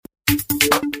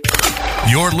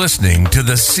You're listening to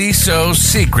the CISO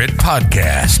Secret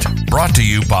Podcast, brought to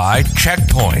you by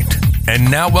Checkpoint.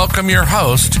 And now welcome your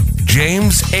host,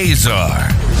 James Azar.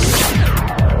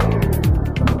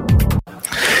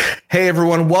 Hey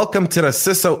everyone, welcome to the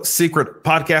CISO Secret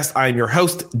Podcast. I am your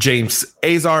host, James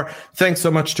Azar. Thanks so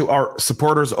much to our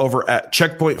supporters over at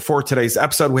Checkpoint for today's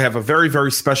episode. We have a very,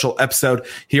 very special episode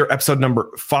here, episode number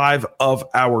 5 of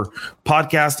our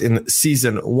podcast in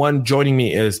season 1. Joining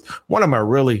me is one of my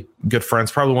really good friends,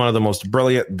 probably one of the most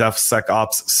brilliant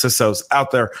DevSecOps CISOs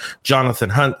out there, Jonathan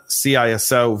Hunt,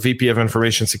 CISO, VP of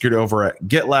Information Security over at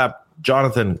GitLab.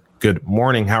 Jonathan, good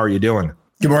morning. How are you doing?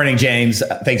 Good morning, James.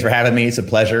 Thanks for having me. It's a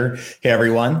pleasure. Hey,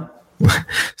 everyone.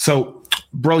 So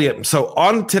brilliant. So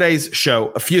on today's show,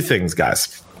 a few things,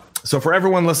 guys. So for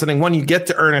everyone listening, when you get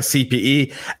to earn a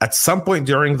CPE at some point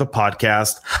during the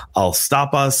podcast, I'll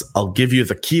stop us. I'll give you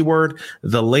the keyword.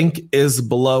 The link is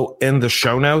below in the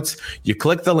show notes. You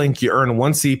click the link, you earn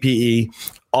 1 CPE.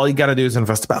 All you got to do is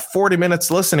invest about 40 minutes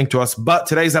listening to us. But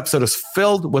today's episode is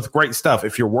filled with great stuff.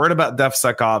 If you're worried about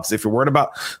DevSecOps, if you're worried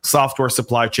about software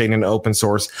supply chain and open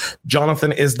source,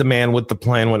 Jonathan is the man with the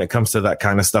plan when it comes to that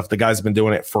kind of stuff. The guy's been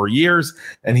doing it for years,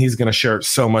 and he's going to share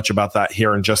so much about that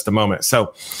here in just a moment.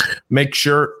 So make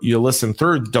sure you listen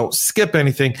through. Don't skip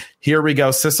anything. Here we go.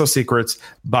 CISO Secrets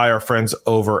by our friends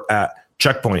over at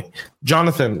Checkpoint.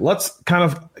 Jonathan, let's kind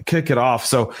of kick it off.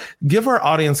 So give our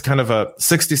audience kind of a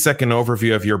 60-second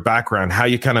overview of your background, how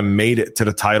you kind of made it to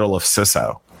the title of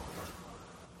CISO.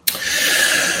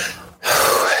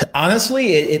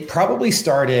 Honestly, it probably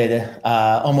started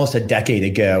almost a decade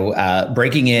ago,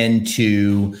 breaking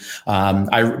into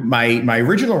my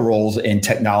original roles in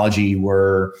technology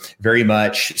were very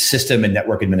much system and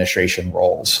network administration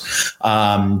roles.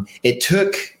 It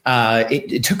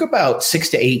took about 6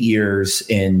 to 8 years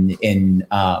in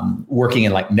working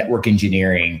in like network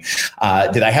engineering.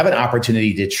 Did I have an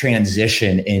opportunity to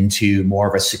transition into more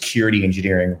of a security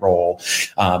engineering role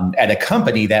at a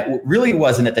company that really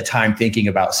wasn't at the time thinking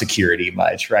about security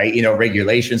much, right? You know,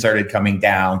 regulations started coming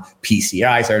down,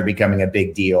 PCI started becoming a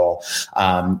big deal.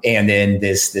 And then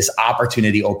this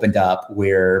opportunity opened up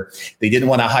where they didn't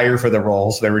want to hire for the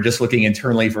roles. They were just looking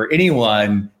internally for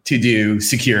anyone to do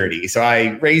security. So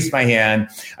I raised my hand.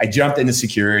 I jumped into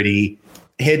security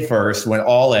head first, went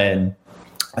all in.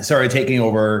 I started taking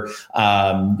over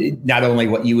not only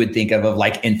what you would think of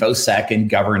like InfoSec and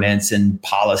governance and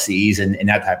policies and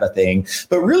that type of thing,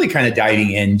 but really kind of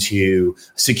diving into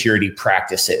security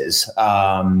practices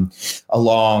along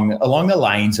the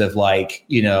lines of like,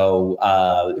 you know,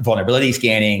 vulnerability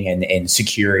scanning and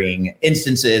securing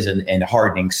instances and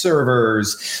hardening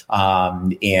servers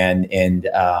and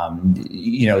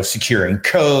you know, securing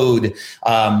code,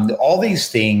 all these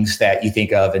things that you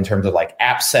think of in terms of like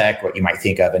AppSec, what you might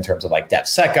think of in terms of like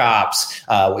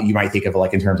DevSecOps, what you might think of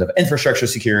like in terms of infrastructure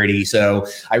security. So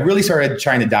I really started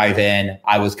trying to dive in.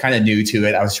 I was kind of new to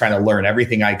it. I was trying to learn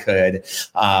everything I could.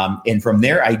 And from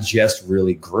there, I just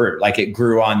really grew. Like it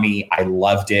grew on me. I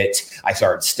loved it. I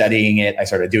started studying it. I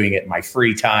started doing it in my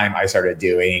free time. I started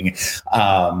doing,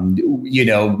 you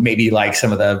know, maybe like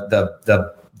some of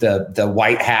the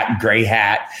white hat and gray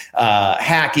hat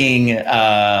hacking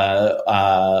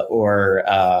or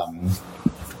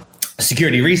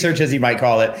security research, as you might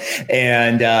call it,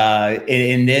 and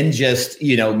then just,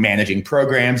 you know, managing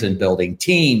programs and building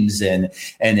teams, and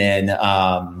then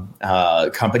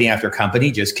company after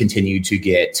company just continued to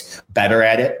get better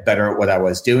at it, better at what I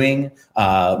was doing,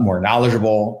 more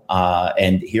knowledgeable,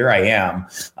 and here I am.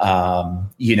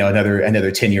 You know, another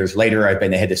 10 years later, I've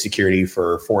been the head of security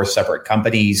for 4 separate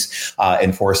companies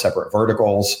in 4 separate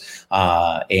verticals,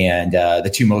 and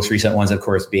the 2 most recent ones, of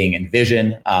course, being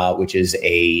Envision, which is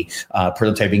a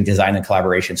prototyping, design, and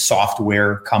collaboration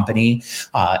software company,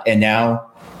 and now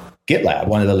GitLab,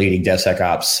 one of the leading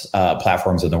DevSecOps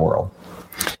platforms in the world.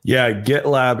 Yeah,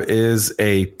 GitLab is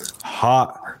a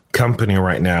hot company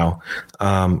right now.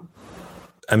 I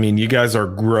mean, you guys are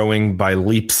growing by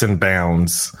leaps and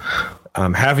bounds.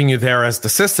 Having you there as the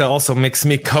CISO also makes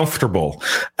me comfortable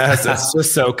as a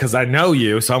CISO because I know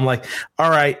you. So I'm like, all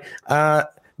right,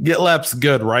 GitLab's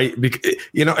good, right? Because,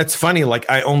 you know, it's funny. Like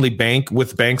I only bank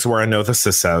with banks where I know the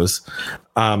CISOs,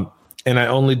 and I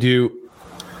only do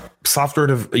software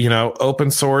to, you know,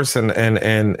 open source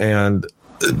and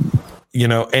you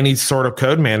know, any sort of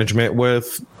code management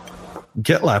with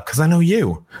GitLab because I know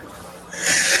you.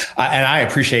 And I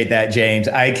appreciate that, James.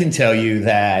 I can tell you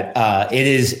that it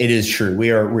is true. We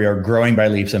are growing by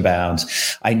leaps and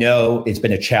bounds. I know it's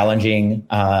been a challenging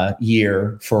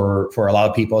year for a lot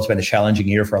of people. It's been a challenging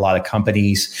year for a lot of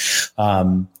companies.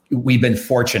 we've been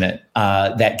fortunate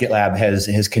that GitLab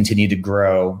has continued to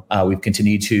grow. We've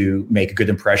continued to make a good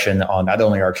impression on not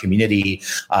only our community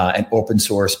and open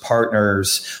source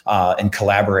partners and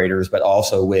collaborators, but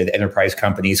also with enterprise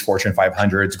companies, Fortune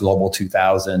 500s, Global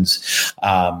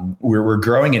 2000s. We're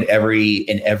growing in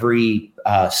every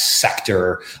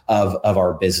sector of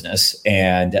our business,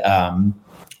 and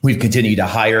we've continued to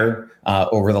hire.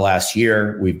 Over the last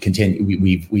year, we've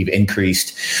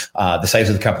increased the size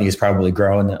of the company has probably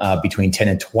grown between 10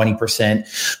 and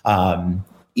 20%.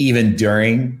 Even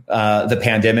during the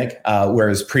pandemic,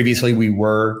 whereas previously we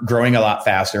were growing a lot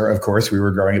faster. Of course, we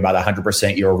were growing about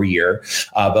 100% year over year,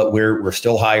 but we're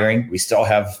still hiring. We're still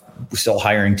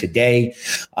hiring today.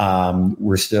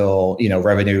 We're still,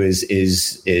 revenue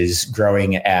is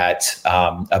growing at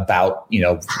about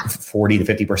 40 to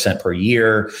 50% per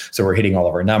year. So we're hitting all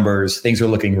of our numbers. Things are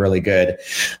looking really good.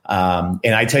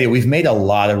 And I tell you, we've made a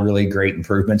lot of really great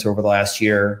improvements over the last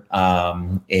year,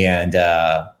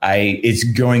 it's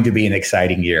going to be an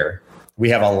exciting year. We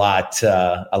have a lot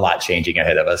changing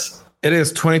ahead of us. It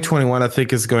is 2021. I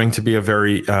think is going to be a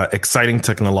very exciting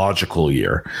technological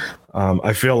year.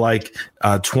 I feel like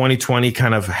 2020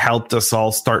 kind of helped us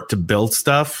all start to build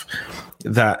stuff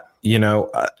that,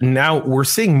 now we're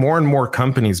seeing more and more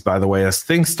companies, by the way, as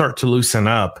things start to loosen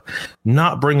up,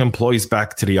 not bring employees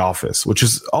back to the office, which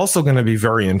is also going to be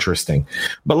very interesting.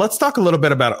 But let's talk a little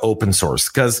bit about open source,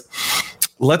 because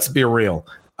let's be real.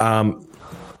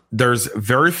 There's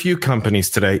very few companies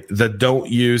today that don't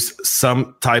use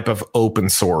some type of open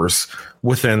source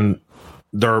within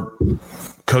their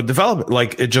code development.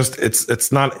 Like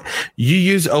it's not, you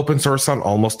use open source on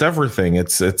almost everything.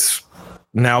 It's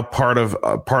now part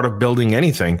of building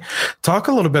anything. Talk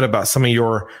a little bit about some of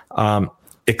your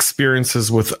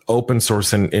experiences with open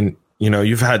source and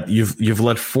you've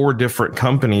led 4 different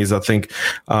companies, I think,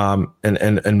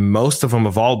 and most of them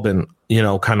have all been,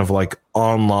 kind of like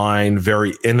online,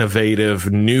 very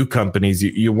innovative, new companies.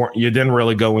 You didn't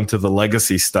really go into the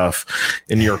legacy stuff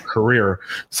in your career,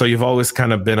 so you've always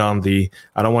kind of been on the,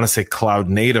 I don't want to say cloud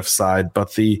native side,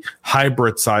 but the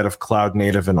hybrid side of cloud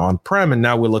native and on-prem. And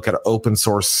now we look at open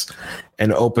source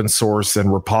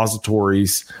and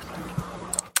repositories.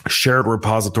 Shared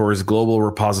repositories, global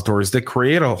repositories, they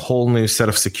create a whole new set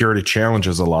of security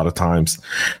challenges a lot of times.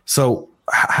 So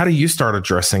how do you start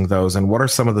addressing those? And what are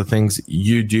some of the things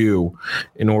you do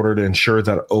in order to ensure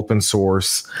that open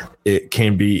source, it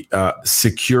can be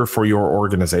secure for your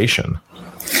organization?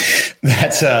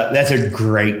 That's a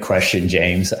great question,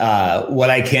 James. What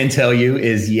I can tell you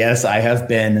is, yes, I have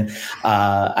been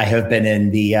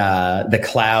in the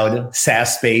cloud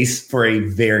SaaS space for a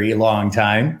very long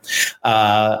time.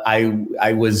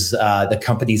 I was the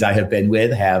companies I have been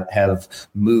with have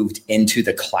moved into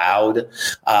the cloud,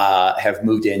 have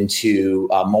moved into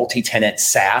multi-tenant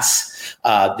SaaS,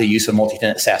 the use of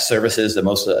multi-tenant SaaS services,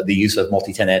 the use of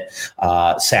multi-tenant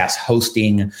SaaS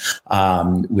hosting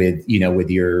with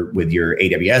your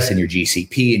AWS and your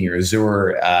GCP and your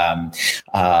Azure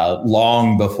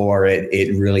long before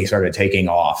it really started taking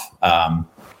off.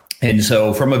 And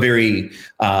so from a very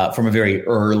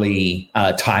early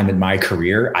time in my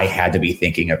career, I had to be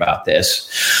thinking about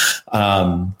this.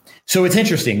 So it's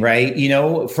interesting, right?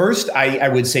 First, I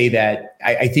would say that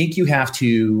I think you have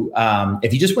to,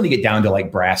 if you just want to get down to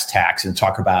like brass tacks and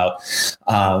talk about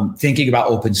thinking about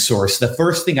open source, the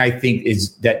first thing I think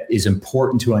is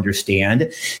important to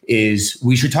understand is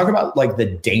we should talk about like the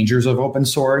dangers of open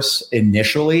source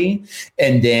initially,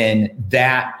 and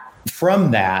then from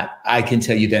that, I can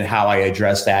tell you then how I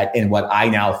address that and what I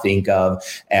now think of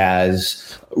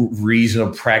as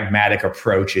reasonable, pragmatic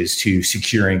approaches to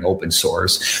securing open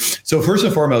source. So first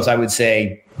and foremost, I would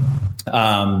say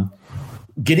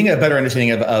getting a better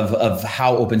understanding of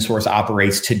how open source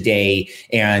operates today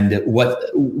and what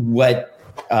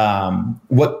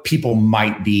people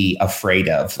might be afraid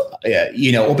of.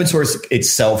 Open source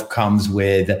itself comes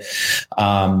with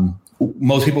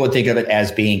most people would think of it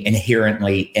as being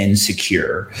inherently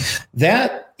insecure.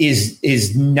 That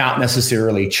is not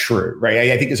necessarily true, right?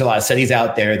 I think there's a lot of studies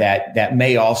out there that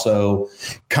may also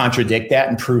contradict that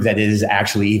and prove that it is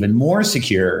actually even more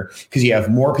secure because you have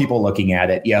more people looking at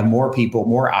it. You have more people,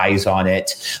 more eyes on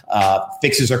it.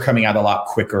 Fixes are coming out a lot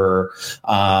quicker.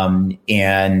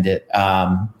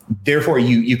 Therefore,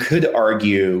 you could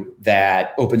argue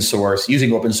that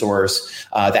using open source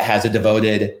that has a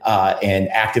devoted and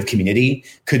active community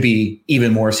could be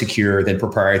even more secure than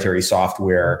proprietary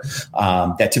software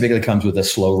that typically comes with a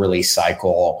slow release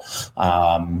cycle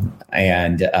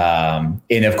and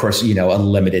of course, a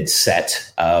limited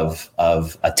set of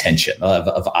attention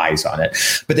of eyes on it.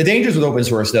 But the dangers with open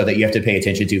source, though, that you have to pay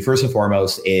attention to first and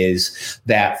foremost is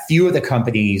that few of the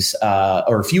companies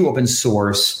or few open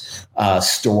source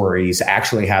stories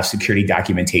actually have security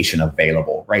documentation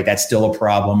available, right? That's still a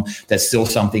problem. That's still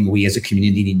something we as a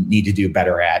community need to do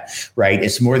better at, right?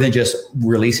 It's more than just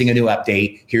releasing a new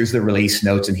update. Here's the release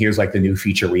notes and here's like the new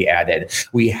feature we added.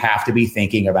 We have to be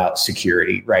thinking about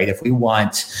security, right? If we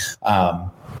want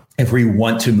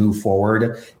to move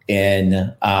forward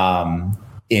in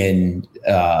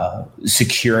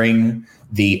securing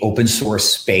the open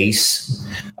source space,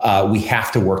 we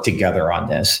have to work together on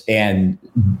this, and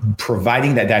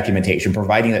providing that documentation,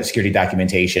 providing that security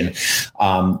documentation,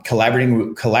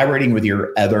 collaborating with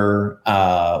your other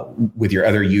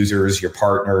users, your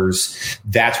partners.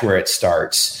 That's where it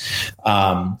starts.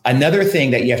 Another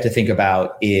thing that you have to think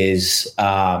about is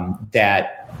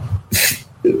that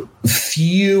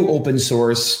few open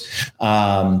source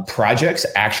projects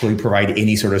actually provide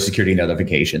any sort of security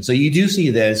notification. So you do see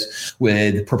this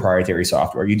with proprietary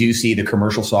software. You do see the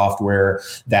commercial software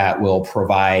that will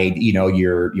provide,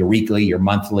 your weekly, your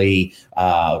monthly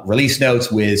release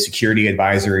notes with security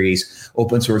advisories.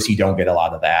 Open source, you don't get a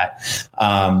lot of that.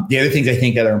 The other things I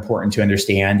think that are important to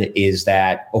understand is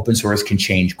that open source can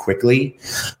change quickly,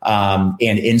 and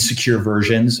insecure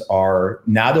versions are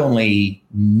not only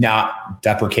not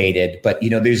deprecated, but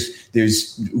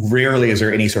there's rarely is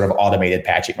there any sort of automated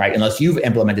patching, right? Unless you've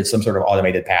implemented some sort of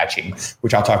automated patching,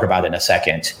 which I'll talk about in a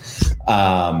second.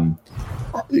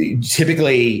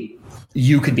 Typically,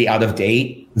 you could be out of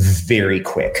date very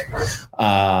quick.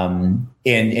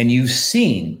 And you've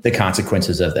seen the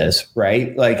consequences of this,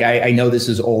 right? Like I know this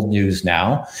is old news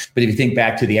now, but if you think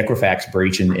back to the Equifax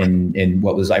breach in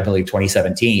what was, I believe,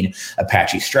 2017,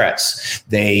 Apache Struts,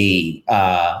 they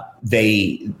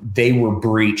were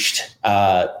breached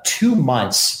 2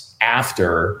 months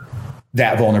after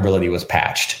that vulnerability was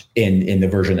patched in the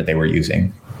version that they were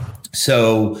using.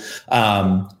 So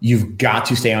you've got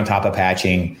to stay on top of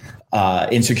patching.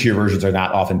 Insecure versions are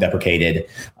not often deprecated.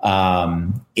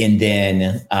 And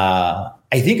then I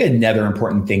think another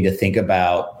important thing to think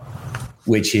about,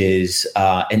 which is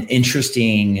an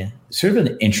interesting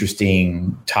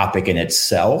topic in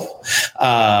itself,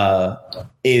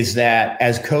 is that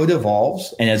as code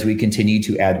evolves and as we continue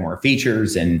to add more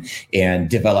features and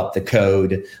develop the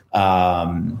code,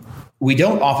 we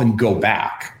don't often go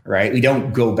back, right? We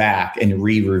don't go back and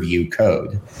re-review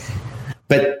code.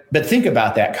 But think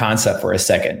about that concept for a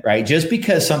second, right? Just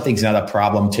because something's not a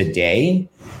problem today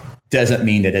doesn't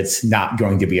mean that it's not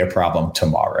going to be a problem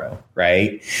tomorrow,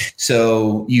 right?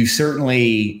 So you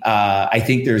certainly, I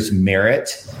think there's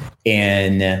merit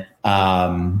in and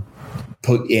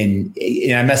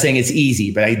I'm not saying it's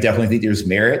easy, but I definitely think there's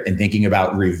merit in thinking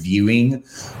about reviewing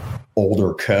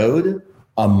older code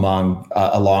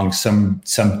along some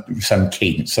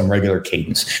cadence, some regular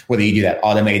cadence, whether you do that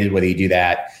automated, whether you do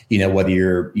that, whether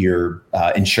you're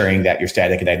ensuring that your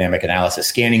static and dynamic analysis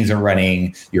scannings are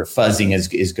running, your fuzzing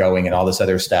is going, and all this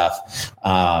other stuff.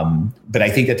 But I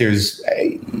think that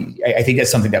I think that's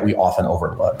something that we often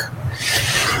overlook.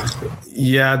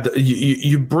 Yeah,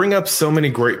 you bring up so many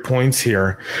great points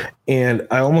here, and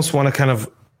I almost want to kind of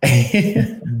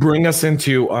bring us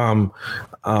into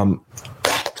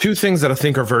two things that I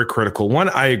think are very critical. One,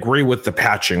 I agree with the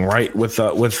patching, right?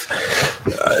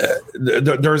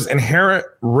 There's inherent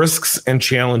risks and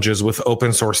challenges with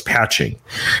open source patching,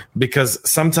 because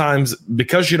sometimes,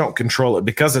 because you don't control it,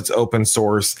 because it's open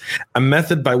source, a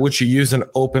method by which you use an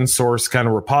open source kind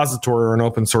of repository or an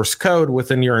open source code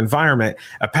within your environment,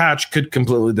 a patch could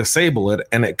completely disable it,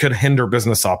 and it could hinder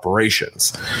business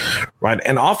operations, right?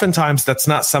 And oftentimes that's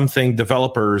not something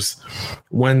developers,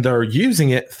 when they're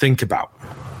using it, think about.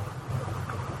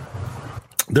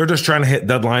 They're just trying to hit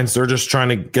deadlines. They're just trying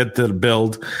to get the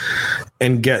build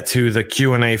and get to the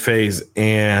Q&A phase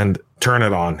and turn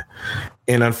it on.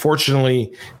 And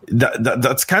unfortunately,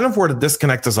 that's kind of where the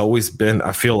disconnect has always been,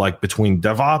 I feel like, between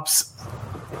DevOps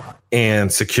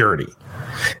and security.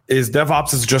 Is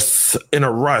DevOps is just in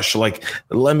a rush, like,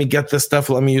 let me get this stuff,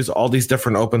 let me use all these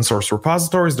different open source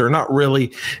repositories. They're not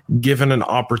really given an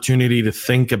opportunity to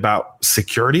think about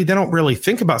security. They don't really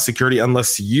think about security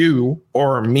unless you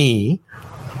or me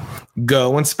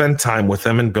go and spend time with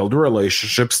them and build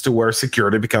relationships to where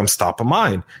security becomes top of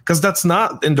mind, because that's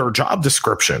not in their job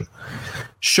description.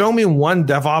 Show me one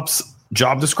DevOps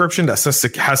job description that says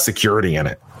has security in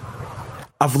it?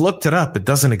 I've looked it up. It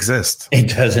doesn't exist. It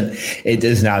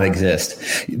does not exist.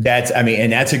 That's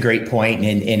a great point.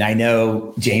 And I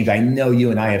know, James, I know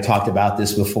you and I have talked about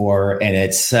this before, and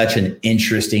it's such an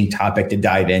interesting topic to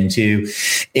dive into.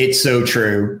 It's so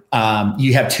true.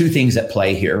 You have two things at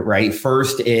play here, right?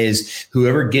 First is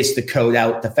whoever gets the code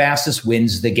out the fastest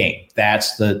wins the game.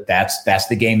 That's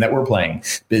the game that we're playing.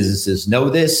 Businesses know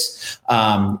this.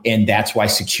 And that's why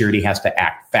security has to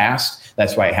act fast.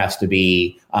 That's why it has to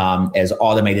be as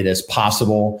automated as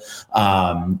possible,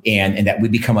 and that we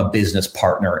become a business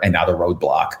partner and not a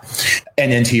roadblock.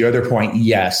 And then to your other point,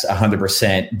 yes,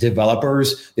 100%.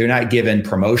 Developers, they're not given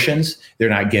promotions. They're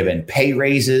not given pay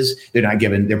raises. They're not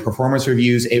given their performance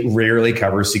reviews. It rarely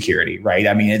covers security, right?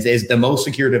 I mean, it's the most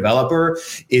secure developer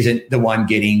isn't the one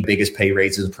getting biggest pay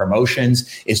raises and promotions.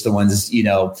 It's the ones,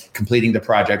 completing the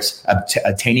projects,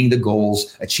 attaining the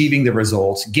goals, achieving the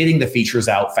results, getting the features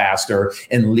out faster,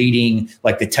 and leading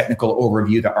like the technical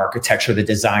overview, the architecture, the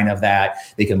design of that.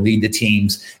 They can lead the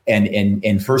teams.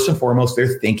 And first and foremost,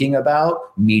 they're thinking about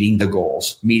meeting the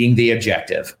goals, meeting the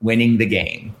objective, winning the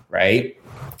game, right?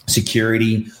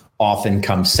 Security often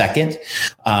comes second,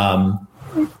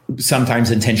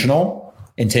 sometimes intentional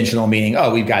meaning,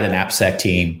 we've got an AppSec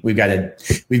team. We've got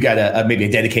a maybe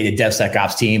a dedicated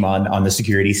DevSecOps team on the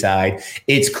security side.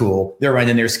 It's cool. They're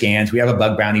running their scans. We have a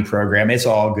bug bounty program. It's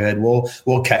all good.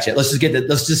 We'll catch it. Let's just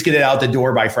get it out the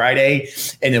door by Friday,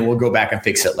 and then we'll go back and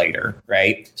fix it later,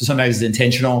 right? So sometimes it's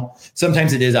intentional.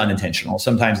 Sometimes it is unintentional.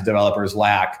 Sometimes the developers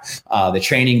lack the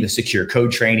training, the secure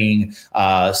code training.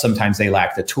 Sometimes they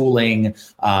lack the tooling.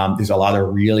 There's a lot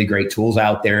of really great tools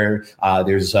out there.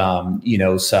 There's some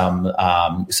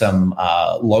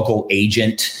local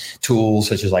agent tools,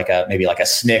 such as maybe a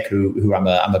SNCC, who I'm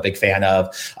a big fan of,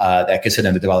 that can sit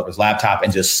on the developer's laptop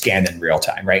and just scan in real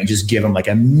time, right? And just give them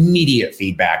immediate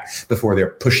feedback before they're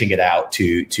pushing it out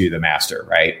to the master,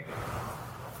 right?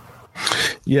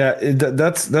 Yeah,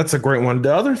 that's a great one.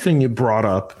 The other thing you brought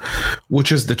up,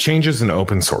 which is the changes in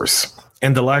open source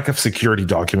and the lack of security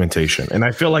documentation. And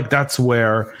I feel like that's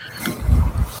where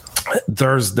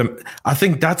I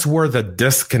think that's where the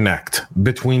disconnect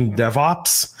between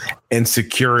DevOps and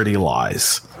security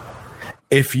lies.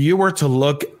 If you were to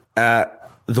look at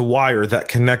the wire that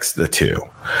connects the two,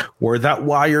 where that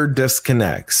wire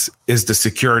disconnects is the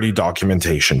security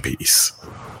documentation piece.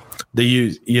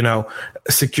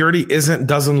 Security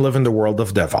doesn't live in the world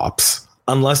of DevOps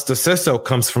unless the CISO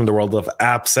comes from the world of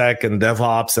AppSec and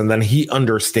DevOps, and then he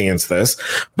understands this.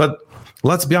 But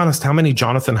let's be honest, how many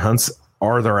Jonathan Hunts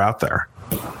are there out there?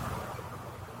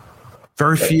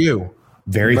 Very few.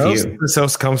 Most few.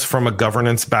 CISOs comes from a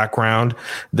governance background.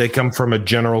 They come from a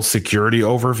general security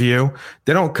overview.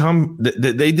 They don't come.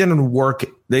 They didn't work.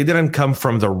 They didn't come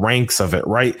from the ranks of it,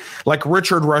 right? Like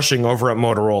Richard Rushing over at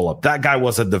Motorola. That guy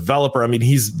was a developer. I mean,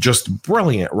 he's just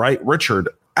brilliant, right? Richard,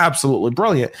 absolutely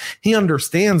brilliant. He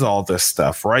understands all this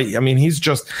stuff, right? I mean, he's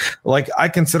just I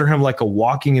consider him like a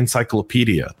walking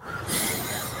encyclopedia,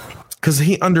 because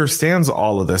he understands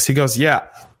all of this. He goes, yeah,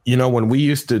 when we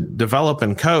used to develop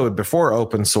and code before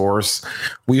open source,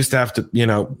 we used to have to,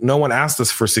 no one asked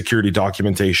us for security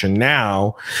documentation.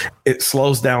 Now it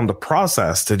slows down the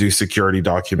process to do security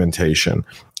documentation.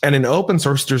 And in open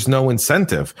source, there's no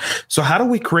incentive. So how do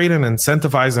we create an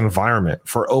incentivized environment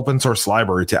for open source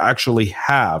library to actually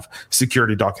have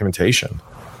security documentation?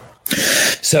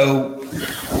 So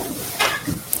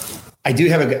I do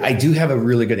have a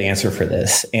really good answer for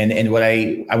this, and what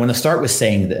I want to start with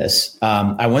saying this.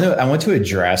 I want to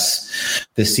address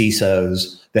the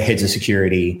CISOs, the heads of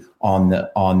security on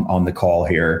the call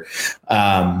here.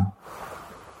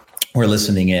 We're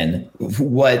listening in.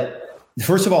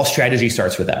 First of all, strategy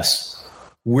starts with us.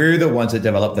 We're the ones that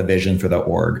develop the vision for the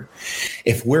org.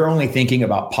 If we're only thinking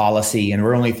about policy, and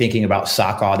we're only thinking about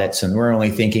SOC audits, and we're only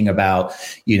thinking about,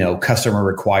 customer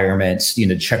requirements,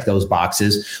 check those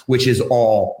boxes, which is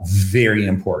all very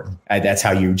important. That's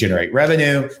how you generate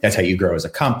revenue. That's how you grow as a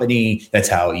company. That's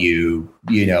how you,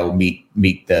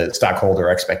 meet the stockholder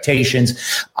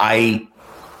expectations. I'm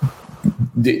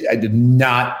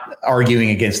not arguing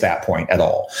against that point at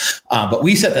all. But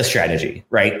we set the strategy,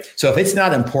 right? So if it's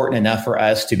not important enough for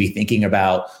us to be thinking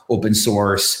about open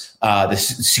source,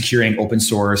 securing open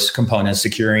source components,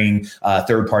 securing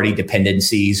third-party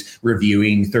dependencies,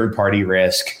 reviewing third-party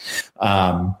risk,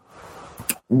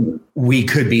 we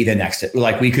could be the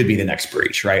next,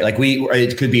 breach, right?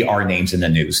 It could be our names in the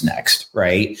news next,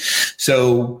 right?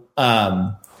 So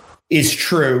it's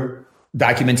true.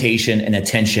 Documentation and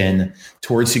attention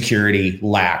towards security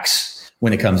lacks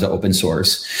when it comes to open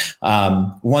source.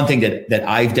 One thing that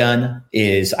I've done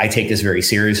is I take this very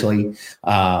seriously.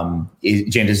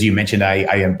 James, as you mentioned,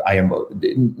 I am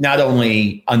not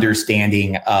only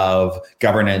understanding of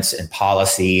governance and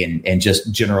policy and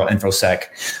just general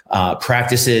InfoSec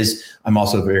practices, I'm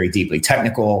also very deeply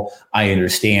technical. I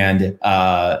understand,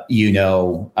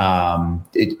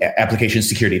 application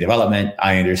security development.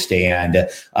 I understand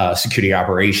security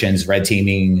operations, red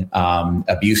teaming,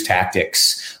 abuse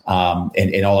tactics,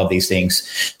 and all of these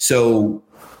things. So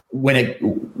what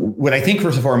I think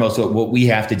first and foremost, what we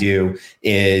have to do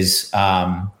is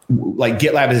like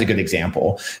GitLab is a good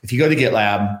example. If you go to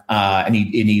GitLab and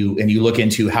you look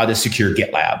into how to secure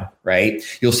GitLab, right,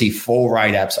 you'll see full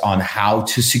write-ups on how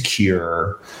to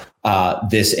secure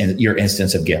this in your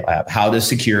instance of GitLab, how to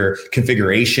secure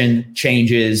configuration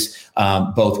changes,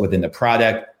 both within the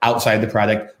product, outside the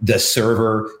product, the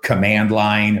server command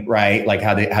line, right? Like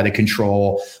how to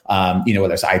control,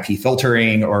 whether it's IP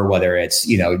filtering or whether it's,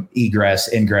 ingress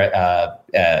and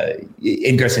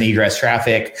egress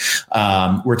traffic.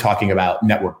 We're talking about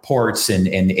network ports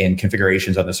and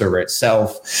configurations on the server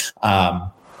itself.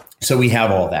 So we have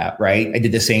all that, right? I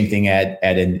did the same thing at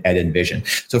Envision.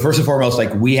 So first and foremost,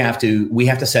 like we have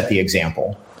to set the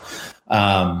example.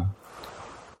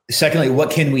 Secondly,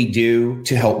 what can we do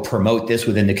to help promote this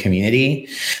within the community?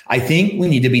 I think we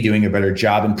need to be doing a better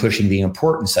job in pushing the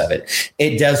importance of it.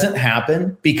 It doesn't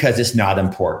happen because it's not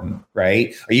important,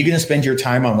 right? Are you going to spend your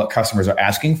time on what customers are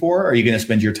asking for? Or are you going to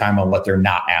spend your time on what they're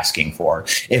not asking for?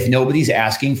 If nobody's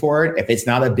asking for it, if it's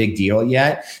not a big deal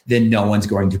yet, then no one's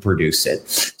going to produce it.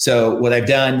 So what I've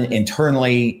done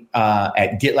internally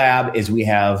at GitLab is we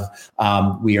are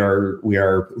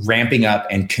ramping up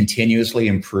and continuously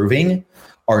improving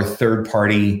our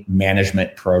third-party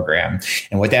management program.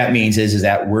 And what that means is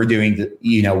that we're doing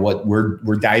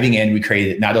we're diving in. We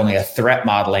created not only a threat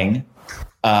modeling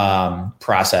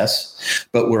process,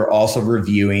 but we're also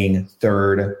reviewing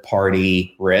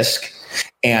third-party risk.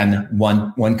 And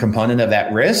one component of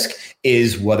that risk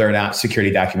is whether or not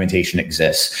security documentation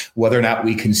exists, whether or not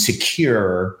we can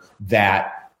secure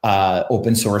that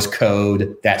open source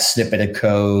code, that snippet of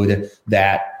code,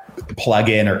 that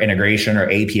plugin or integration or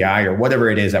API or whatever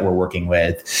it is that we're working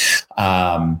with.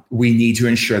 We need to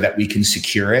ensure that we can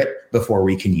secure it before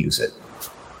we can use it.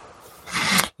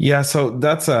 Yeah, so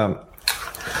that's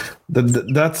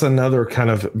another kind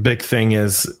of big thing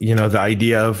is, the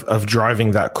idea of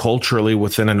driving that culturally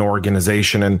within an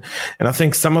organization. And I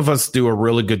think some of us do a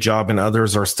really good job and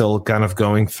others are still kind of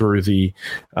going through the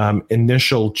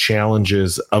initial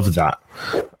challenges of that.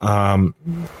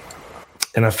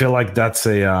 And I feel like that's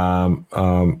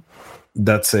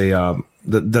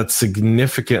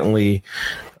significantly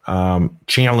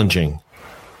challenging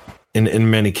in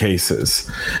many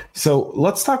cases. So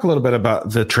let's talk a little bit about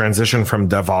the transition from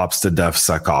DevOps to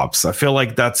DevSecOps. I feel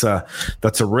like that's a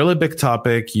really big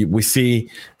topic. We see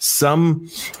some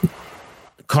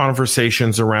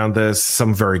conversations around this,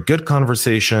 some very good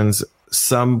conversations,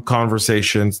 some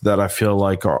conversations that I feel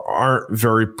like aren't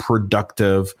very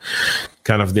productive.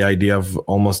 Kind of the idea of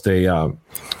almost a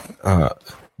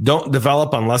don't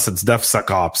develop unless it's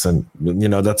DevSecOps, and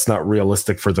that's not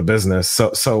realistic for the business.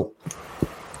 So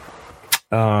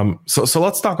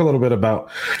let's talk a little bit about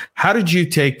how did you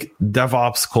take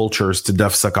DevOps cultures to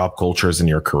DevSecOps cultures in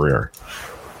your career?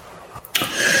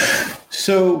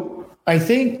 So I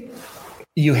think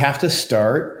you have to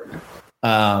start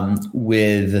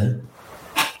with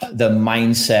the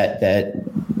mindset that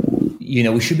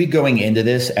we should be going into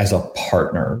this as a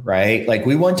partner, right? Like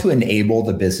we want to enable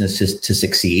the business to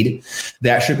succeed.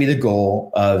 That should be the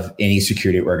goal of any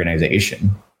security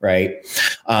organization, right?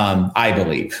 I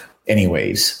believe,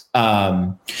 anyways.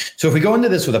 So if we go into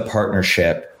this with a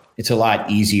partnership, it's a lot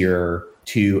easier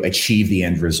to achieve the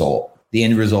end result. The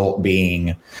end result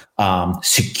being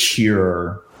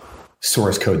secure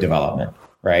source code development,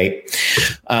 right?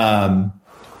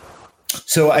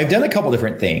 So I've done a couple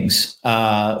different things.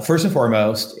 First and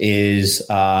foremost is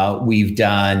we've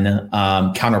done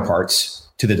counterparts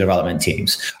to the development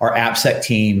teams. Our AppSec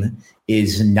team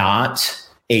is not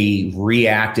a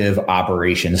reactive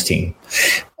operations team.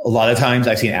 A lot of times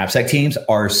I've seen AppSec teams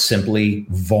are simply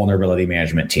vulnerability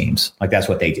management teams. Like that's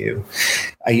what they do.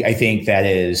 I think that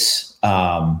is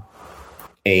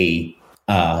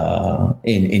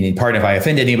in part, if I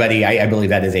offend anybody, I believe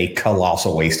that is a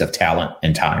colossal waste of talent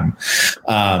and time.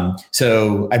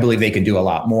 So I believe they can do a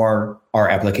lot more. Our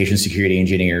application security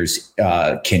engineers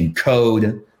can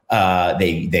code.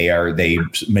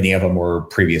 Many of them were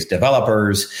previous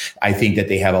developers. I think that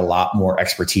they have a lot more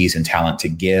expertise and talent to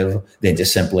give than to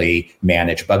simply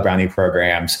manage bug bounty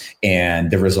programs and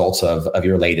the results of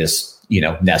your latest,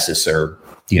 Nessus or,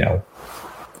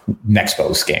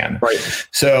 Nexpo scan. Right.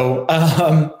 So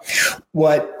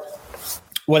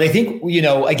what I think,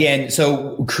 again,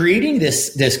 so creating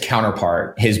this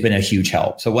counterpart has been a huge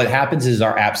help. So what happens is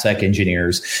our AppSec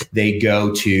engineers, they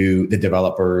go to the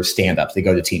developer stand-ups. They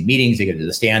go to team meetings. They go to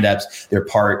the stand-ups. They're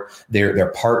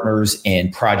partners in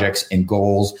projects and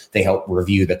goals. They help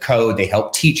review the code. They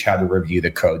help teach how to review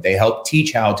the code. They help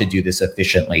teach how to do this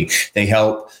efficiently. They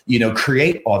help,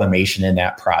 create automation in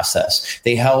that process.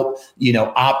 They help,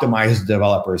 optimize the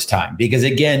developer's time. Because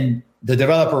again, the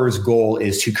developer's goal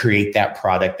is to create that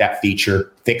product, that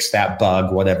feature, fix that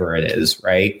bug, whatever it is,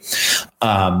 right?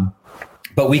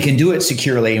 But we can do it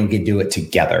securely and we can do it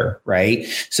together, right?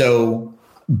 So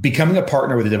becoming a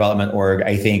partner with the development org,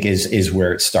 I think, is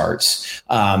where it starts.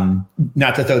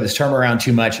 Not to throw this term around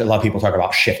too much. A lot of people talk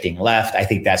about shifting left. I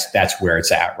think that's where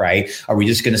it's at, right? Are we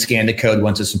just going to scan the code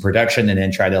once it's in production and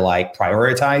then try to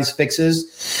prioritize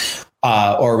fixes?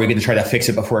 Or are we going to try to fix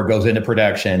it before it goes into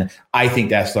production? I think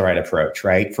that's the right approach,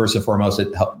 right? First and foremost, it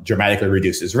dramatically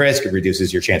reduces risk. It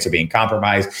reduces your chance of being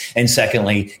compromised. And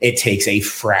secondly, it takes a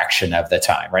fraction of the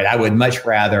time, right? I would much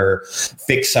rather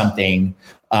fix something,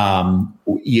 in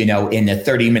the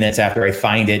 30 minutes after I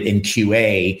find it in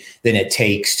QA than it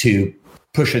takes to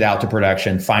push it out to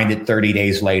production, find it 30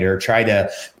 days later, try to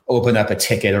open up a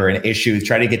ticket or an issue,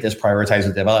 try to get this prioritized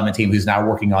with the development team who's now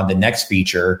working on the next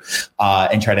feature,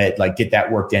 and try to get that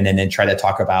worked in, and then try to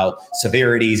talk about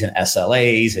severities and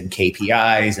SLAs and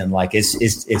KPIs, and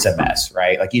it's a mess,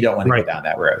 right? You don't want to go down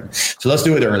that road. So let's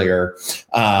do it earlier.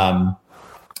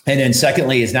 And then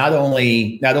secondly is not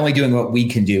only doing what we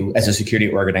can do as a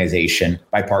security organization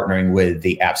by partnering with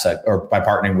the AppSec or by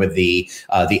partnering with the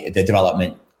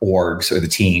development orgs or the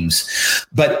teams,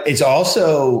 but it's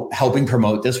also helping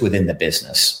promote this within the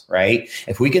business, right?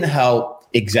 If we can help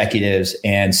executives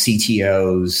and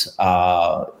CTOs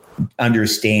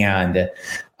understand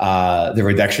the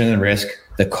reduction in risk,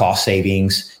 the cost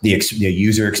savings, the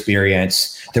user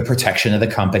experience, the protection of the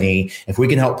company, if we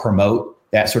can help promote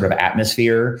that sort of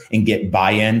atmosphere and get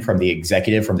buy-in from the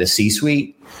executive, from the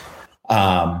C-suite,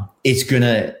 it's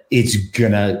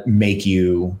gonna make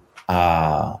you.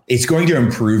 It's going to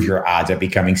improve your odds of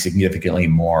becoming significantly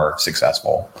more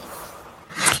successful.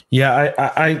 Yeah,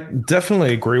 I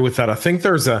definitely agree with that. I think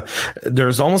there's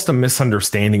almost a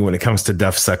misunderstanding when it comes to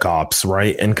DevSecOps,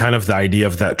 right? And kind of the idea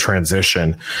of that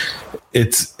transition.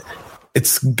 It's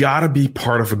got to be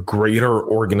part of a greater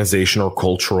organizational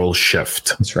cultural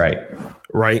shift. That's right.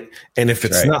 Right. And if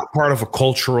it's not part of a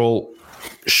cultural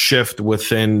shift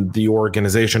within the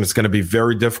organization, it's going to be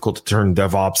very difficult to turn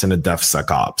DevOps into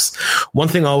DevSecOps. One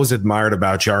thing I always admired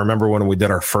about you, I remember when we did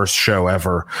our first show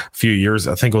ever a few years,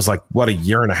 I think it was a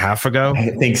year and a half ago. I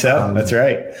think so. That's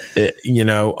right.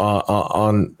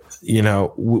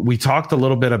 We talked a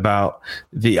little bit about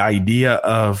the idea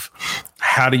of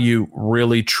how do you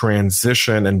really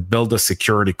transition and build a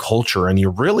security culture? And you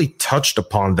really touched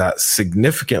upon that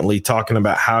significantly, talking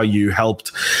about how you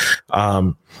helped,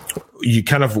 you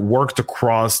kind of worked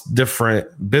across different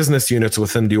business units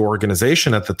within the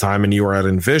organization at the time. And you were at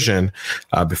Envision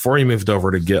before you moved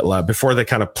over to GitLab, before they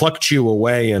kind of plucked you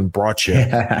away and brought you.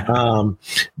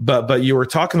 But you were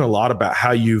talking a lot about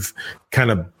how you've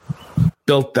kind of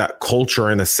built that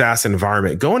culture in a SaaS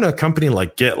environment. Going to a company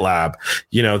like GitLab,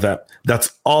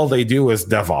 that's all they do is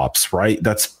DevOps, right?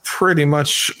 That's pretty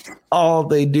much all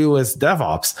they do is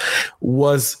DevOps.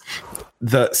 Was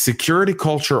the security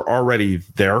culture already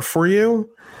there for you?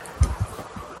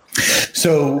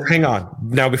 So hang on.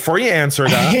 Now, before you answer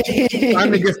that,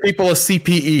 time to give people a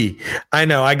CPE. I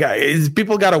know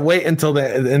people got to wait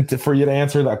for you to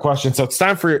answer that question. So it's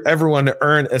time for everyone to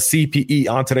earn a CPE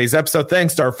on today's episode.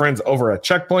 Thanks to our friends over at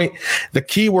Checkpoint. The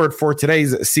keyword for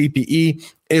today's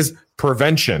CPE is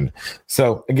prevention.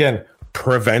 So again,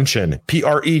 prevention,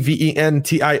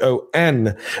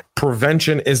 PREVENTION.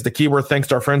 Prevention is the keyword. Thanks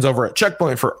to our friends over at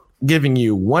Checkpoint for giving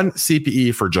you one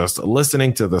CPE for just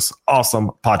listening to this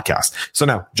awesome podcast. So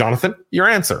now, Jonathan, your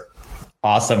answer.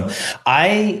 Awesome.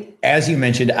 As you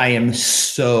mentioned, I am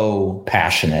so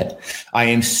passionate. I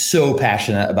am so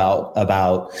passionate about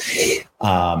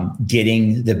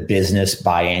getting the business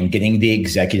buy-in, getting the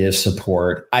executive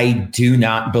support. I do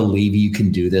not believe you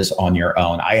can do this on your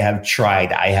own. I have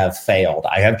tried. I have failed.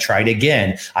 I have tried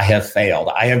again. I have failed.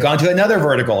 I have gone to another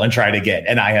vertical and tried again,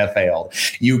 and I have failed.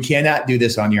 You cannot do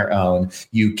this on your own.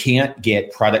 You can't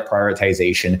get product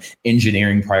prioritization,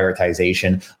 engineering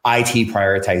prioritization, IT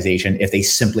prioritization if they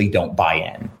simply don't buy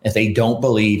in, if they don't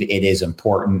believe it is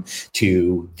important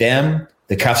to them,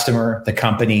 the customer, the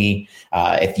company.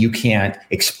 If you can't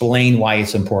explain why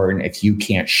it's important, if you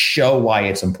can't show why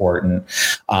it's important,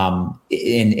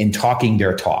 in talking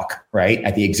their talk, right?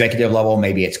 At the executive level,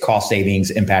 maybe it's cost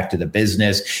savings, impact to the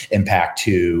business, impact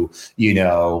to,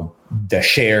 the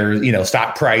share,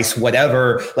 stock price,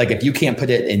 whatever. Like if you can't put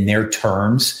it in their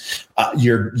terms,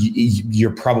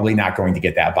 you're probably not going to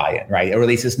get that buy-in, right? Or at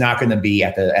least it's not going to be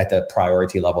at the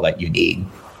priority level that you need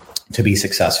to be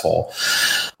successful.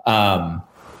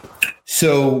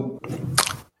 So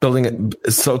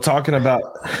talking about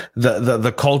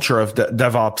the culture of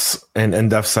DevOps and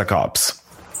DevSecOps,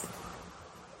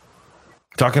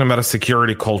 talking about a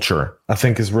security culture, I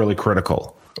think is really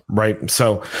critical, right?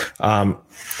 So let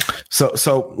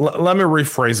me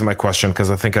rephrase my question,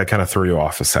 because I think I kind of threw you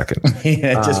off a second.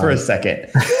 Yeah, just for a second.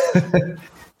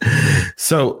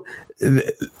 So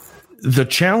the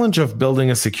challenge of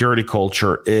building a security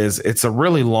culture is it's a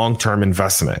really long-term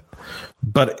investment,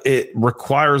 but it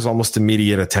requires almost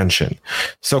immediate attention.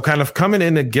 So kind of coming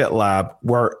into GitLab,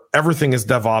 where everything is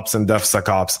DevOps and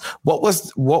DevSecOps, what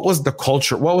was the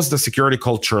culture? What was the security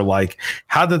culture like?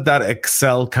 How did that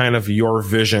excel kind of your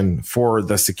vision for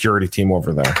the security team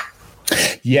over there?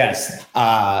 Yes.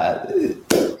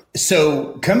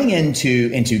 So coming into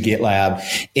GitLab,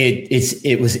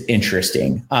 it was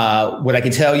interesting. What I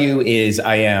can tell you is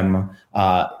I am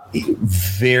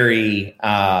very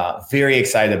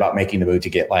excited about making the move to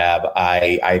GitLab.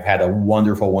 I've had a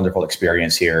wonderful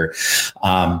experience here.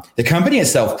 The company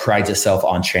itself prides itself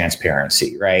on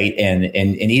transparency, right? And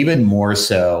even more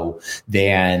so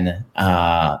than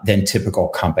typical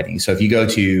companies. So if you go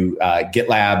to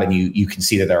GitLab and you can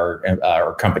see that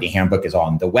our company handbook is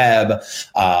on the web.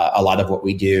 A lot of what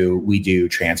we do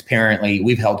transparently.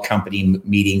 We've held company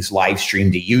meetings live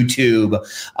streamed to YouTube.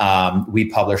 We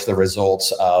publish the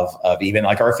results of even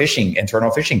like our internal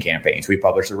phishing campaigns. We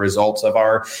publish the results of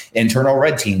our internal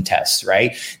red team tests,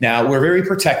 right? Now, we're very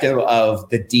protective of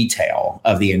the detail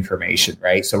of the information,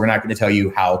 right? So we're not going to tell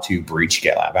you how to breach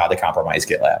GitLab, how to compromise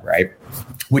GitLab, right?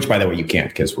 Which, by the way, you can't,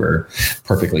 because we're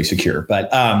perfectly secure.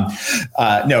 But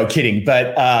no, kidding.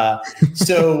 But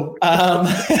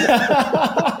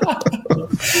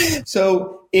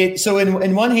So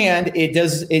in one hand, it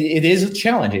is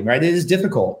challenging, right? It is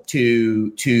difficult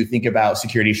to think about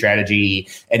security strategy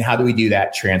and how do we do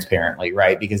that transparently,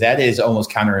 right? Because that is almost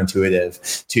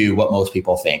counterintuitive to what most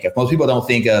people think. If most people don't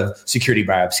think of security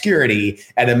by obscurity,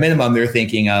 at a minimum, they're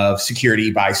thinking of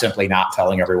security by simply not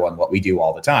telling everyone what we do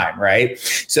all the time, right?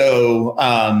 So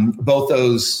both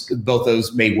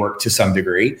those may work to some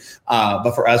degree,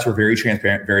 but for us, we're very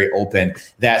transparent, very open.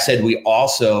 That said, we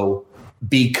also,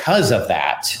 because of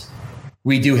that,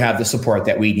 we do have the support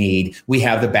that we need. We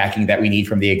have the backing that we need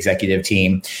from the executive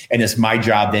team. And it's my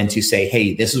job then to say,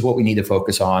 hey, this is what we need to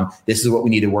focus on. This is what we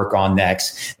need to work on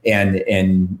next.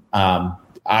 And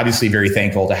obviously very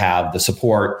thankful to have the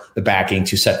support, the backing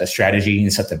to set the strategy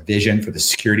and set the vision for the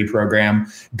security program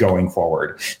going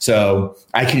forward. So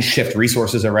I can shift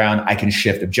resources around, I can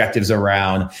shift objectives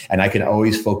around, and I can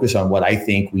always focus on what I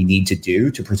think we need to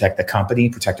do to protect the company,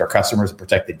 protect our customers, and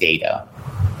protect the data.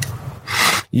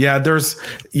 Yeah, there's,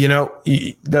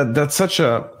 that's such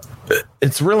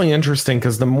it's really interesting,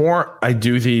 because the more I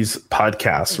do these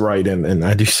podcasts, right, and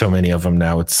I do so many of them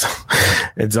now,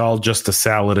 it's all just a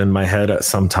salad in my head.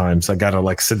 Sometimes I got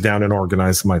to sit down and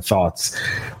organize my thoughts.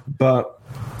 But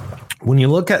when you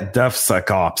look at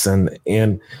DevSecOps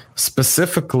and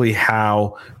specifically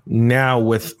how now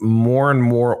with more and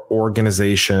more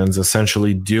organizations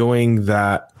essentially doing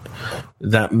that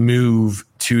move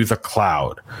to the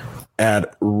cloud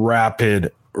at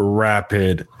rapid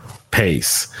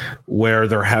pace, where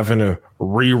they're having to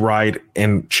rewrite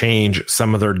and change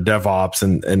some of their DevOps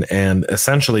and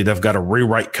essentially they've got to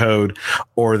rewrite code,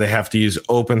 or they have to use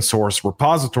open source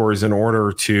repositories in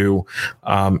order to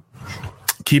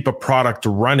keep a product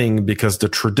running, because the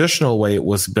traditional way it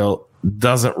was built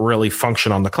doesn't really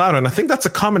function on the cloud. And I think that's a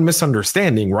common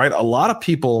misunderstanding, right? A lot of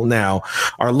people now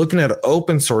are looking at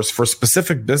open source for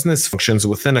specific business functions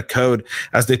within a code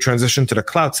as they transition to the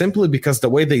cloud, simply because the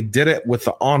way they did it with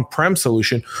the on-prem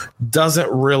solution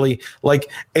doesn't really,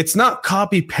 it's not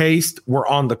copy paste, we're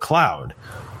on the cloud.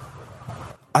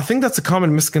 I think that's a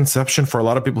common misconception for a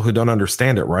lot of people who don't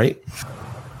understand it, right?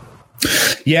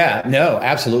 Yeah, no,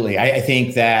 absolutely. I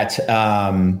think that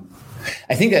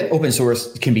open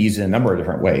source can be used in a number of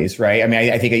different ways, right? I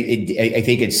mean, I think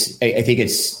it's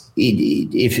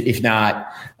if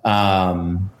not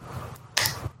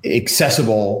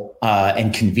accessible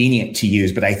and convenient to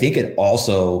use, but I think it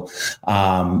also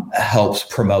helps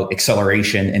promote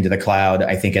acceleration into the cloud.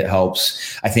 I think it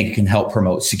can help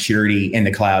promote security in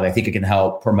the cloud. I think it can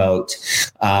help promote,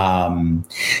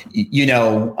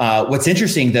 what's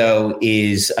interesting though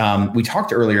is we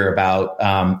talked earlier about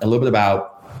a little bit about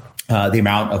the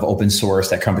amount of open source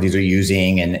that companies are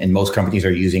using, and most companies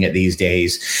are using it these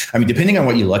days. I mean, depending on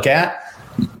what you look at,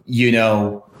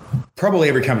 probably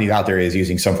every company out there is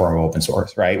using some form of open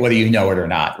source, right? Whether you know it or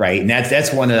not, right? And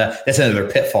that's another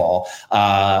pitfall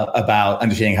about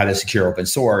understanding how to secure open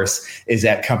source, is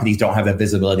that companies don't have the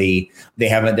visibility. They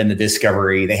haven't done the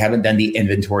discovery. They haven't done the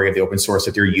inventory of the open source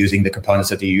that they're using, the components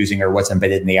that they're using, or what's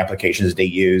embedded in the applications they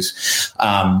use.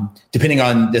 Depending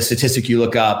on the statistic you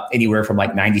look up, anywhere from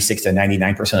like 96 to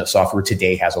 99% of software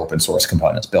today has open source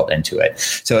components built into it.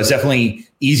 So it's definitely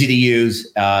easy to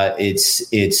use.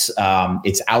 It's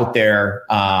out there,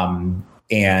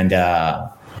 and I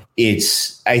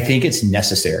think it's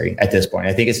necessary at this point.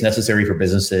 I think it's necessary for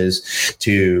businesses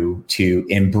to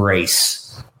embrace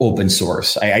open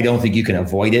source. I don't think you can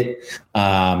avoid it.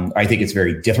 I think it's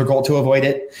very difficult to avoid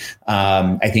it.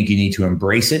 I think you need to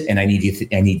embrace it, and I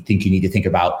think you need to think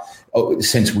about,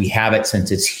 since we have it,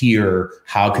 since it's here,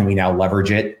 how can we now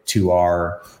leverage it to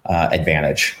our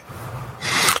advantage?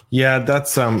 Yeah,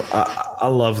 that's I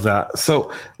love that.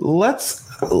 So let's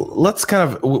kind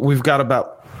of, we've got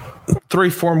about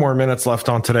 3-4 more minutes left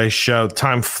on today's show.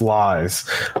 Time flies.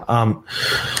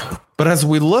 But as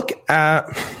we look at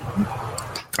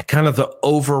kind of the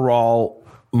overall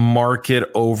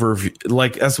market overview,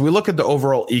 like as we look at the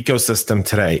overall ecosystem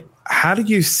today, how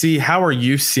are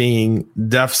you seeing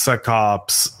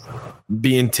DevSecOps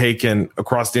being taken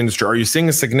across the industry? Are you seeing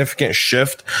a significant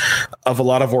shift of a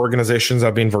lot of organizations that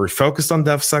have been very focused on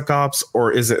DevSecOps,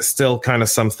 or is it still kind of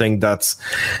something that's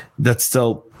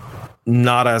still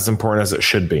not as important as it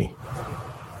should be?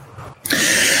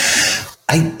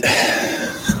 I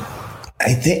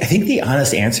think the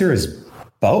honest answer is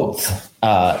both,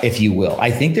 if you will.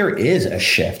 I think there is a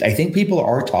shift. I think people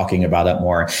are talking about it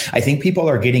more. I think people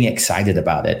are getting excited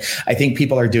about it. I think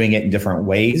people are doing it in different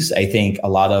ways. I think a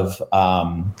lot of,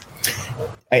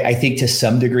 I think to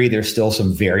some degree, there's still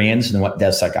some variance in what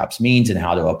DevSecOps means and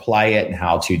how to apply it and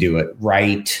how to do it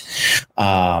right.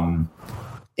 And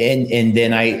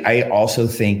then I also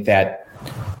think that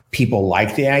people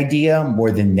like the idea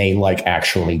more than they like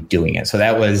actually doing it. So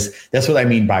that's what I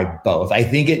mean by both. I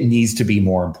think it needs to be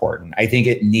more important. I think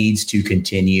it needs to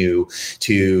continue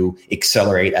to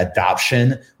accelerate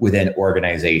adoption within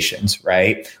organizations,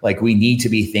 right? Like we need to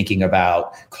be thinking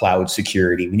about cloud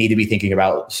security. We need to be thinking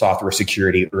about software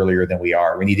security earlier than we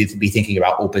are. We need to be thinking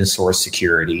about open source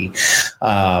security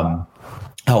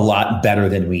a lot better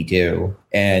than we do.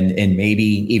 And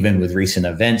maybe even with recent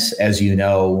events, as you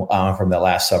know, from the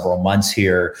last several months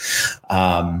here,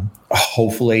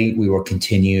 hopefully we will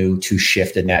continue to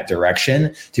shift in that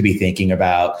direction, to be thinking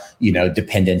about,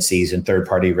 dependencies and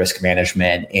third-party risk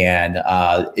management and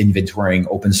inventorying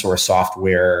open source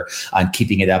software, on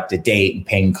keeping it up to date and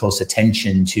paying close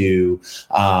attention to,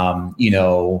 how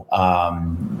do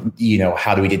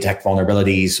we detect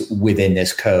vulnerabilities within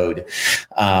this code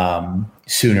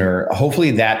sooner.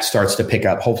 Hopefully that starts to pick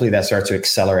up. Hopefully that starts to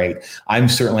accelerate. I'm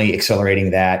certainly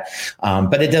accelerating that.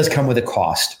 But it does come with a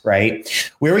cost,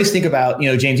 right? We always think about,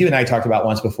 James, you and I talked about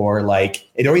once before, like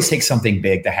it always takes something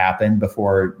big to happen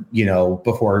before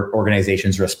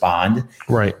organizations respond.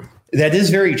 Right. That is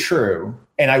very true.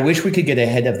 And I wish we could get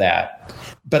ahead of that.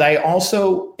 But I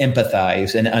also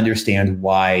empathize and understand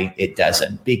why it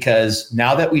doesn't, because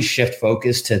now that we shift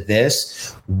focus to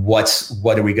this, what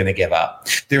are we going to give up?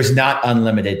 There's not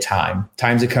unlimited time.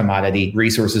 Time's a commodity.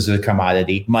 Resources are a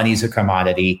commodity. Money's a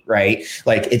commodity, right?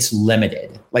 Like it's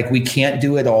limited. Like we can't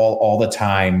do it all the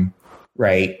time,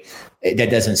 right?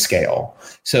 That doesn't scale.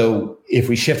 So if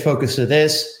we shift focus to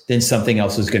this, then something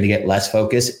else is going to get less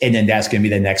focus. And then that's going to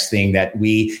be the next thing that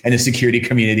we and the security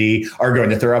community are going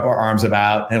to throw up our arms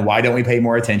about. And why don't we pay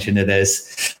more attention to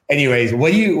this? Anyways,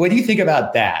 what do you think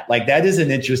about that? Like that is an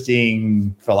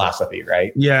interesting philosophy,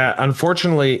 right? Yeah,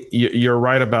 unfortunately, you're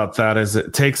right about that. Is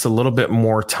it takes a little bit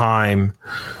more time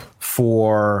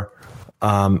for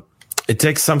it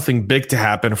takes something big to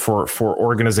happen for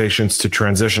organizations to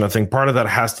transition. I think part of that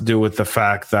has to do with the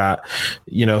fact that,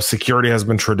 security has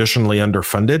been traditionally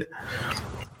underfunded.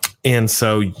 And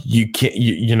so you can't,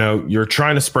 you're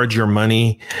trying to spread your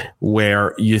money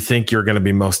where you think you're going to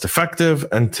be most effective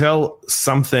until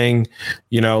something,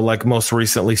 like most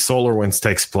recently SolarWinds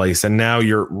takes place. And now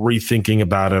you're rethinking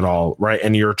about it all, right?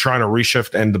 And you're trying to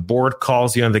reshift, and the board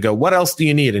calls you and they go, what else do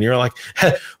you need? And you're like,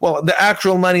 well, the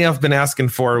actual money I've been asking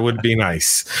for would be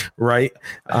nice, right?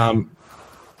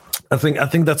 I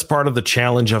think that's part of the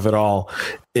challenge of it all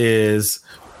is,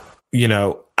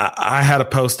 I had a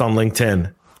post on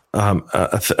LinkedIn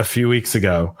a few weeks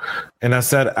ago, and I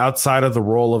said, outside of the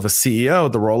role of a CEO,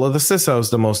 the role of the CISO is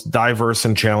the most diverse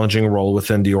and challenging role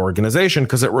within the organization,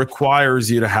 because it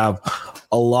requires you to have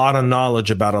a lot of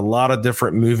knowledge about a lot of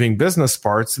different moving business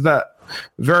parts that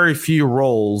very few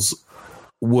roles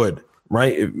would.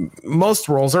 Right? Most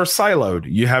roles are siloed.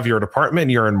 You have your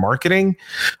department, you're in marketing.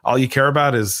 All you care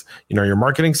about is, your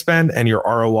marketing spend and your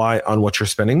ROI on what you're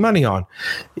spending money on.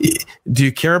 Do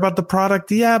you care about the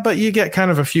product? Yeah, but you get kind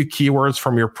of a few keywords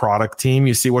from your product team.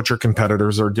 You see what your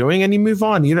competitors are doing and you move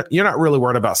on. You're not really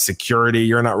worried about security.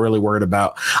 You're not really worried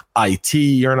about IT.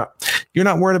 You're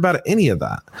not worried about any of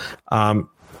that.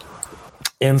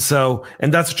 And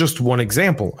that's just one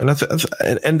example. And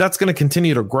that's going to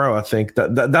continue to grow. I think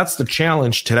that's the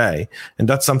challenge today. And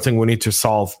that's something we need to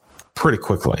solve pretty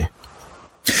quickly.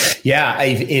 Yeah.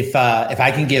 If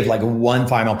I can give like one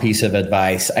final piece of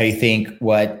advice, I think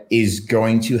what is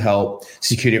going to help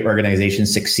security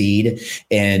organizations succeed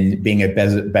in being a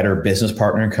better business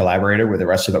partner and collaborator with the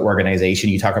rest of the organization.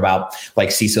 You talk about like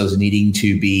CISOs needing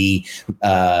to be,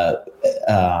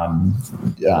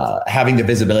 having the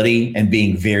visibility and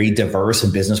being very diverse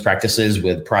in business practices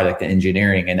with product and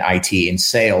engineering and IT and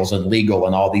sales and legal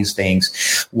and all these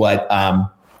things.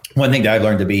 One thing that I've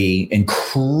learned to be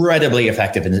incredibly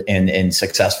effective and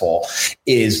successful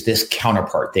is this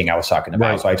counterpart thing I was talking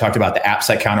about. Right. So I talked about the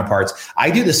AppSec counterparts.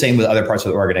 I do the same with other parts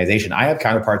of the organization. I have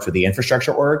counterparts with the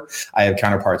infrastructure org. I have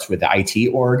counterparts with the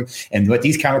IT org. And what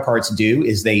these counterparts do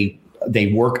is they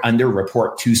work under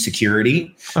report to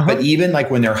security. But even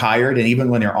like when they're hired and even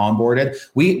when they're onboarded,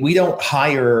 we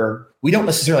don't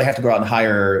necessarily have to go out and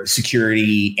hire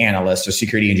security analysts or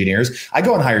security engineers. I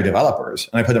go and hire developers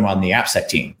and I put them on the AppSec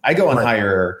team. I go and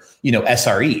hire,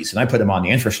 SREs and I put them on the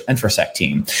InfraSec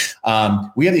team.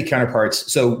 We have the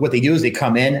counterparts. So what they do is they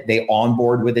come in, they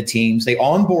onboard with the teams, they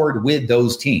onboard with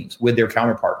those teams, with their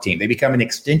counterpart team. They become an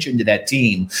extension to that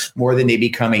team more than they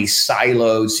become a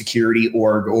siloed security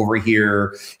org over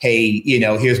here. Hey,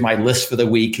 here's my list for the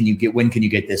week. When can you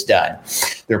get this done?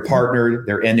 They're partnered.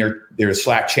 They're in their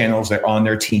Slack channels. They're on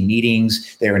their team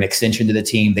meetings. They're an extension to the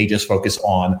team. They just focus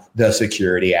on the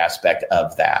security aspect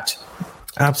of that.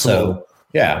 Absolutely. So,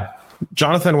 yeah.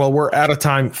 Jonathan, well, we're out of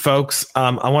time, folks.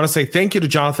 I want to say thank you to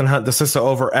Jonathan Hunt, the CISO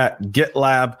over at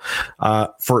GitLab,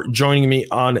 for joining me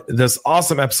on this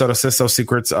awesome episode of CISO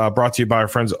Secrets, brought to you by our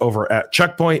friends over at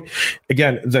Check Point.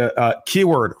 Again, the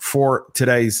keyword for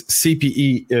today's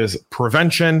CPE is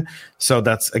prevention. So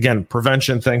that's, again,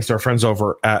 prevention. Thanks to our friends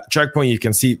over at Check Point. You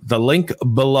can see the link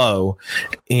below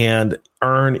and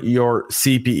earn your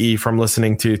CPE from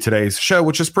listening to today's show,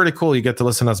 which is pretty cool. You get to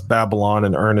listen to us babble on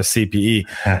and earn a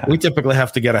CPE. We typically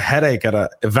have to get a headache at an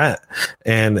event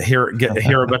and hear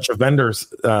a bunch of vendors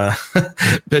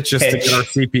pitch us to get our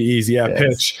CPEs. Yeah, yes.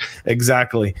 Pitch.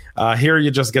 Exactly. Here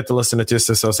you just get to listen to two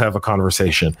CISOs have a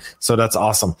conversation. So that's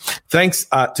awesome. Thanks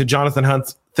to Jonathan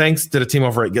Hunt. Thanks to the team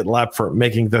over at GitLab for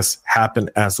making this happen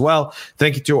as well.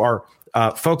 Thank you to our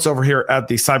folks over here at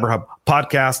the CyberHub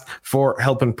podcast for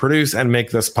helping produce and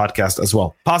make this podcast as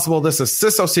well possible. This is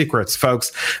CISO Secrets,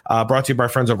 folks, brought to you by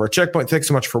friends over at Check Point. Thanks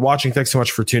so much for watching. Thanks so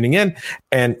much for tuning in,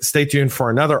 and stay tuned for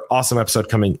another awesome episode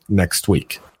coming next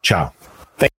week. Ciao.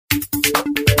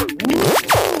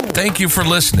 Thank you for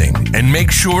listening, and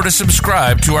make sure to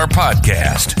subscribe to our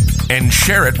podcast and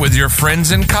share it with your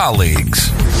friends and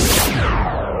colleagues.